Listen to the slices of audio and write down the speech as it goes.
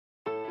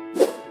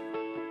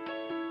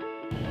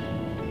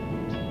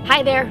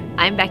Hi there,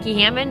 I'm Becky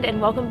Hammond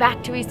and welcome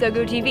back to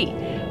Isogo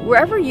TV.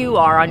 Wherever you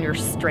are on your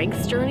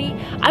strengths journey,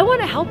 I want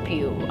to help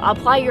you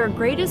apply your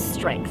greatest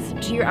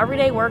strengths to your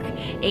everyday work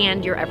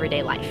and your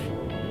everyday life.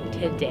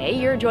 Today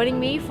you're joining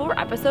me for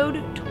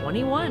episode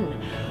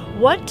 21,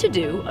 What to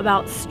Do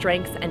About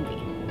Strengths Envy.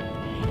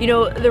 You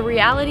know, the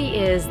reality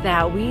is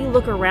that we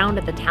look around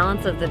at the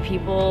talents of the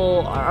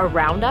people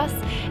around us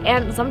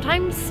and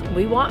sometimes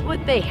we want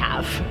what they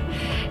have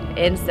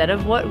instead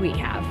of what we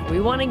have.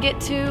 We want to get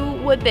to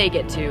what they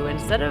get to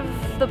instead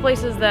of the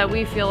places that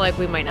we feel like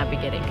we might not be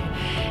getting.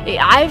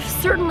 I've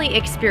certainly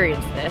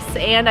experienced this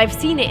and I've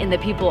seen it in the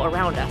people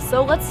around us.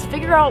 So let's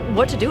figure out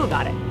what to do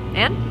about it.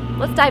 And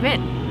let's dive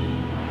in.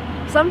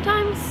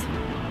 Sometimes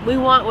we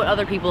want what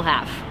other people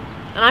have.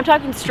 And I'm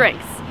talking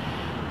strengths.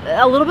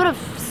 A little bit of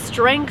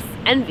strengths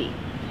envy.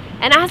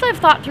 And as I've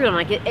thought through, I'm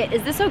like,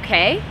 is this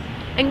okay?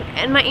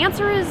 And my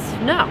answer is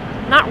no,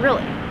 not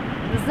really.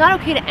 It's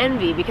not okay to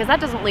envy because that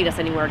doesn't lead us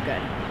anywhere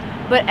good.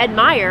 But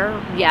admire,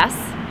 yes,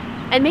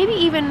 and maybe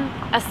even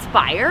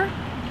aspire,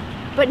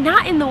 but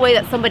not in the way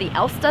that somebody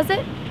else does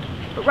it,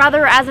 but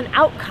rather as an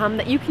outcome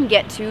that you can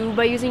get to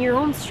by using your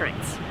own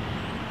strengths.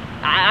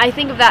 I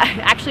think of that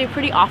actually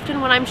pretty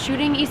often when I'm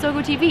shooting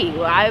Isogo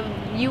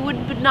TV. You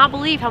would not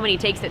believe how many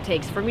takes it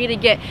takes for me to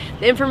get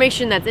the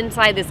information that's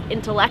inside this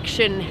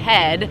intellection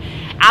head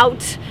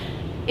out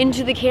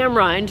into the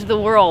camera, into the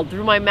world,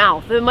 through my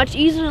mouth. It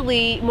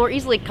more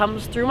easily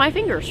comes through my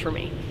fingers for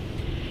me.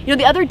 You know,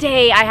 the other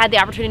day I had the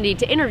opportunity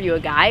to interview a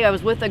guy. I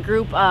was with a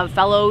group of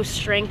fellow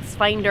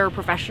StrengthsFinder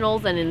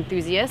professionals and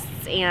enthusiasts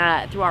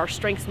through our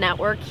Strengths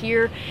Network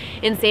here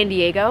in San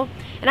Diego.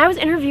 And I was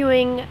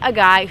interviewing a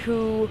guy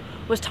who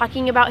was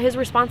talking about his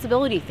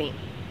responsibility theme.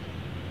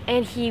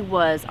 And he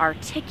was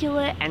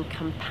articulate and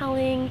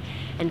compelling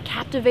and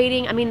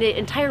captivating. I mean, the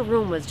entire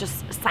room was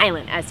just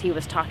silent as he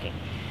was talking.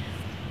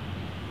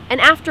 And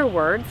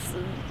afterwards,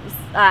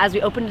 as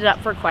we opened it up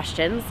for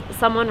questions,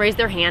 someone raised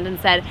their hand and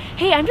said,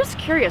 hey, I'm just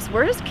curious,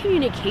 where does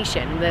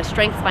communication, the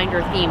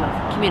StrengthsFinder theme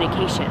of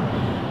communication,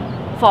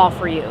 fall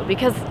for you?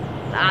 Because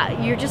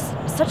you're just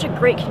such a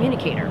great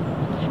communicator.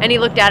 And he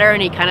looked at her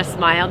and he kind of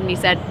smiled and he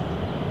said,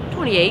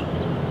 28.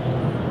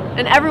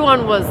 And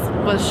everyone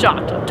was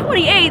shocked.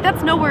 28?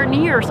 That's nowhere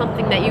near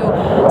something that you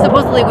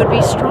supposedly would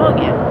be strong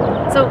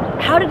in. So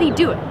how did he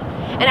do it?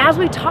 And as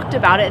we talked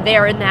about it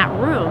there in that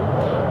room,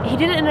 he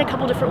did it in a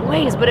couple different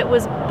ways, but it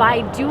was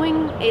by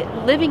doing it,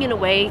 living in a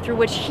way through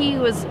which he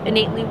was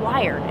innately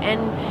wired.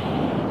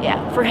 And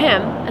yeah, for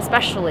him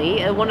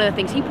especially, one of the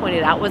things he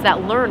pointed out was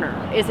that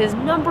learner is his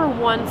number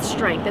one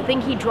strength, the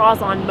thing he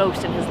draws on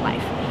most in his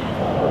life.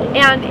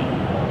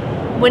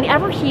 And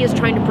whenever he is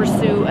trying to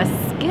pursue a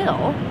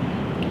skill,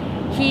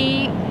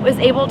 he was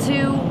able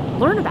to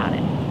learn about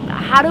it.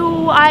 How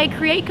do I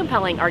create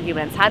compelling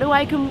arguments? How do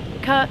I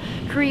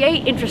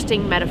create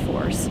interesting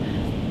metaphors?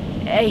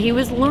 He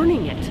was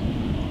learning it.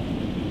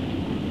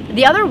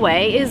 The other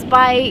way is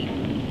by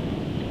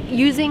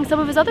using some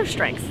of his other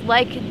strengths,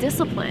 like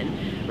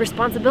discipline,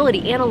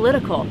 responsibility,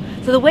 analytical.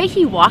 So the way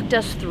he walked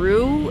us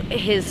through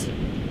his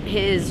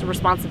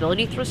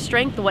responsibility through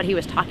strength, what he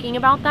was talking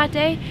about that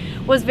day,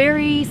 was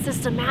very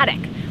systematic,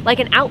 like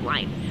an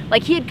outline.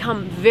 Like he had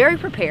come very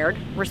prepared,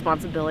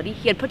 responsibility.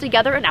 He had put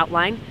together an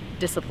outline,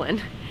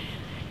 discipline,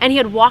 and he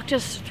had walked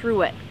us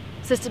through it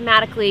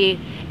systematically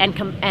and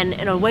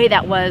in a way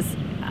that was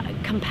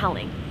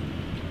compelling.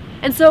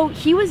 And so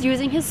he was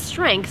using his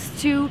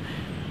strengths to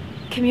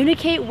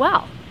communicate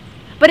well.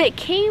 But it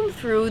came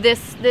through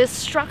this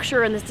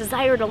structure and this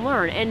desire to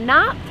learn, and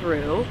not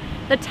through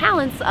the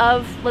talents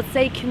of, let's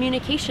say,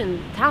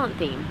 communication talent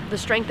theme, the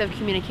strength of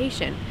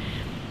communication,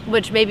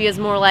 which maybe is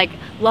more like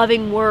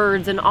loving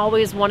words and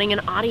always wanting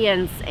an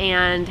audience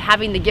and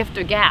having the gift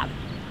of gab.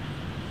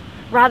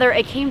 Rather,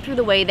 it came through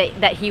the way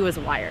that he was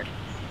wired.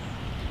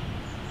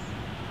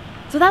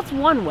 So that's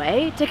one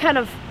way to kind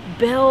of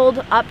build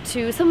up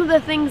to some of the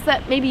things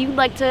that maybe you'd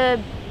like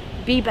to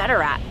be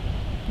better at,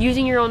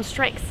 using your own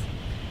strengths.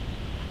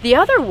 The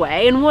other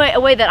way, and a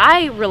way that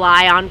I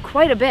rely on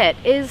quite a bit,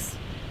 is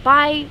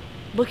by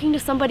looking to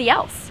somebody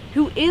else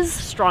who is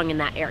strong in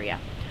that area.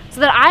 So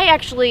that I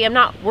actually am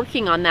not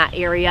working on that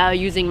area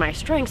using my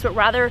strengths, but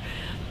rather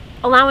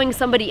allowing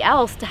somebody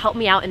else to help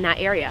me out in that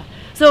area.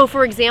 So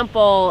for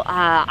example,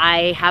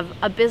 I have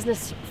a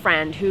business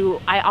friend who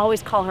I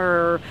always call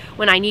her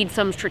when I need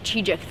some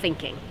strategic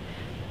thinking.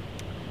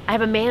 I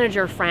have a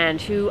manager friend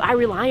who I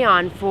rely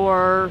on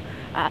for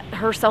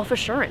her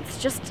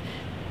self-assurance, just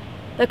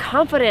the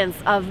confidence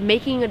of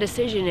making a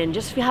decision and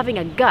just having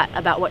a gut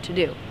about what to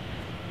do.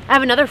 I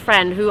have another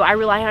friend who I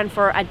rely on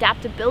for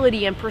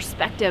adaptability and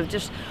perspective,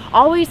 just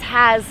always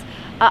has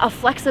a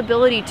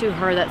flexibility to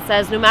her that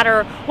says no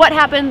matter what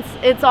happens,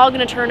 it's all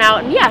going to turn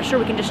out, and yeah, sure,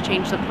 we can just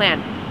change the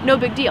plan. No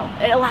big deal.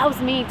 It allows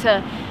me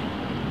to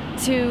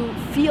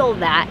feel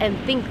that and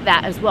think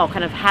that as well,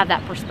 kind of have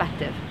that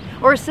perspective.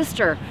 Or a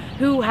sister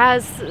who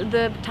has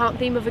the talent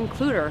theme of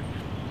includer.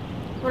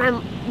 When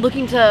I'm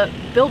looking to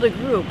build a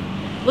group,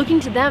 looking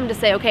to them to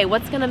say, okay,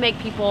 what's going to make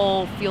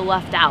people feel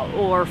left out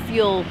or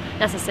feel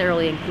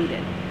necessarily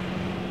included?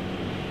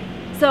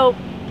 So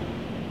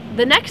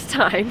the next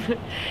time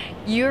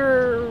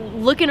you're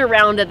looking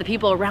around at the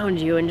people around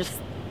you and just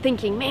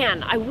thinking,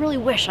 man, I really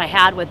wish I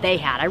had what they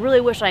had. I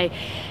really wish I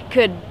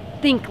could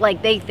think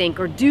like they think,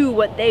 or do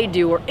what they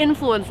do, or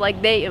influence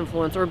like they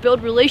influence, or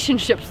build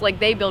relationships like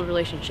they build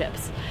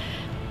relationships.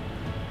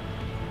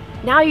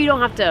 Now you don't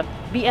have to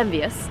be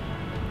envious.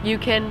 You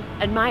can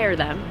admire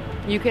them.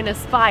 You can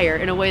aspire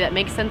in a way that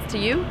makes sense to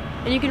you,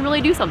 and you can really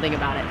do something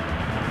about it.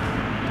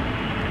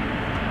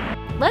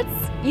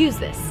 Let's use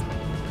this.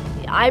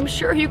 I'm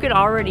sure you can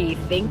already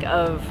think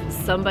of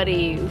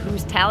somebody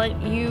whose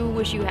talent you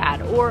wish you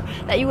had, or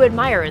that you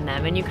admire in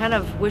them, and you kind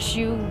of wish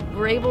you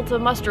were able to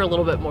muster a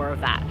little bit more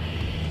of that.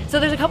 So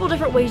there's a couple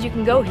different ways you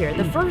can go here.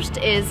 The first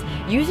is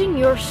using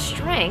your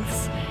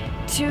strengths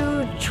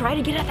to try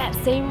to get at that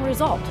same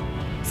result.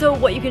 So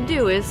what you can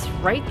do is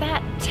write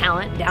that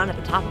talent down at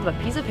the top of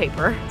a piece of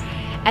paper,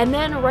 and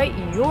then write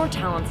your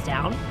talents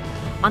down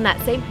on that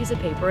same piece of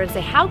paper and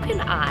say, how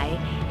can I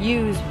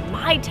use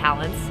my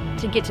talents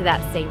to get to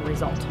that same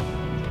result?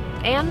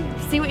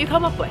 And see what you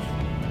come up with.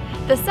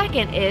 The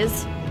second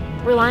is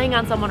relying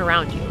on someone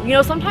around you. You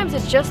know, sometimes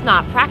it's just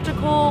not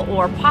practical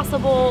or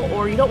possible,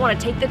 or you don't want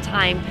to take the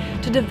time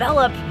to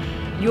develop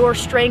your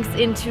strengths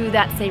into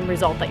that same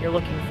result that you're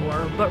looking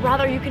for, but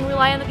rather you can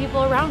rely on the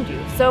people around you.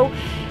 So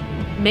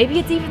maybe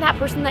it's even that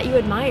person that you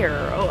admire,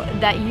 or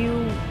that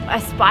you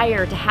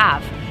aspire to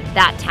have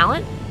that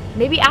talent.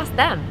 Maybe ask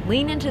them,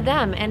 lean into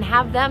them, and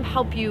have them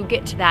help you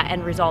get to that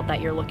end result that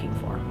you're looking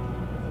for.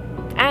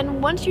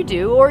 And once you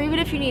do, or even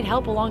if you need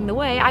help along the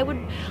way, I would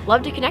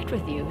love to connect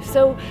with you.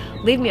 So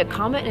leave me a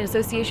comment in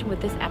association with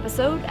this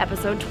episode,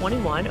 episode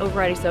 21,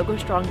 over at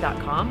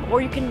isogostrong.com,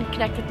 or you can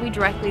connect with me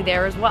directly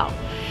there as well.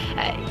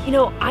 You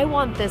know, I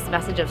want this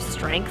message of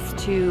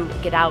strengths to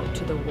get out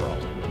to the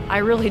world. I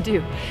really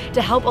do,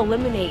 to help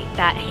eliminate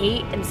that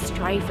hate and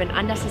strife and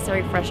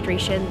unnecessary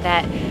frustration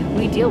that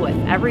we deal with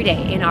every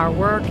day in our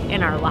work,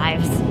 in our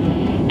lives.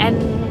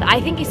 And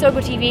I think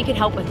Isogo TV can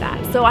help with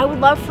that. So I would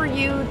love for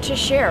you to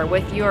share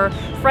with your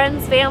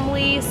friends,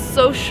 family,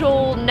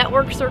 social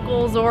network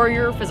circles, or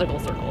your physical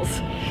circles.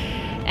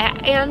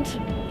 And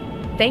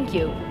thank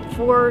you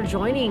for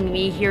joining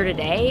me here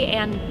today,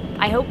 and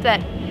I hope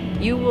that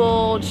you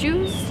will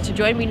choose to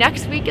join me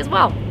next week as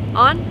well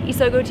on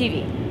Isogo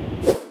TV.